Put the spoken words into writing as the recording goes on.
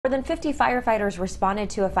than 50 firefighters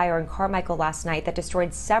responded to a fire in Carmichael last night that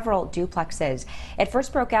destroyed several duplexes. It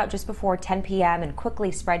first broke out just before 10 p.m. and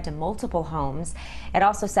quickly spread to multiple homes. It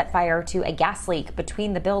also set fire to a gas leak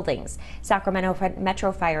between the buildings. Sacramento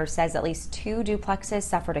Metro Fire says at least 2 duplexes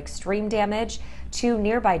suffered extreme damage. 2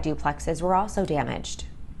 nearby duplexes were also damaged.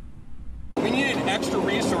 We needed extra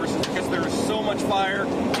resources because there was so much fire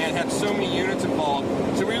and had so many units involved.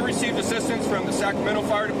 So we received assistance from the Sacramento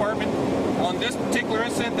Fire Department. On this particular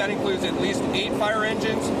incident, that includes at least 8 fire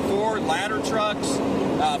engines, 4 ladder trucks,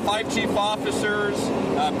 5 chief officers,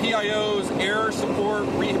 PIOs, air support,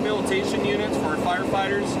 rehabilitation units for our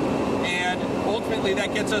firefighters, and ultimately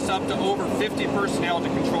that gets us up to over 50 personnel to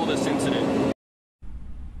control this incident.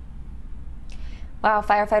 Well,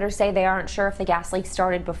 firefighters say they aren't sure if the gas leak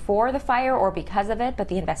started before the fire or because of it, but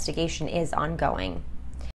the investigation is ongoing.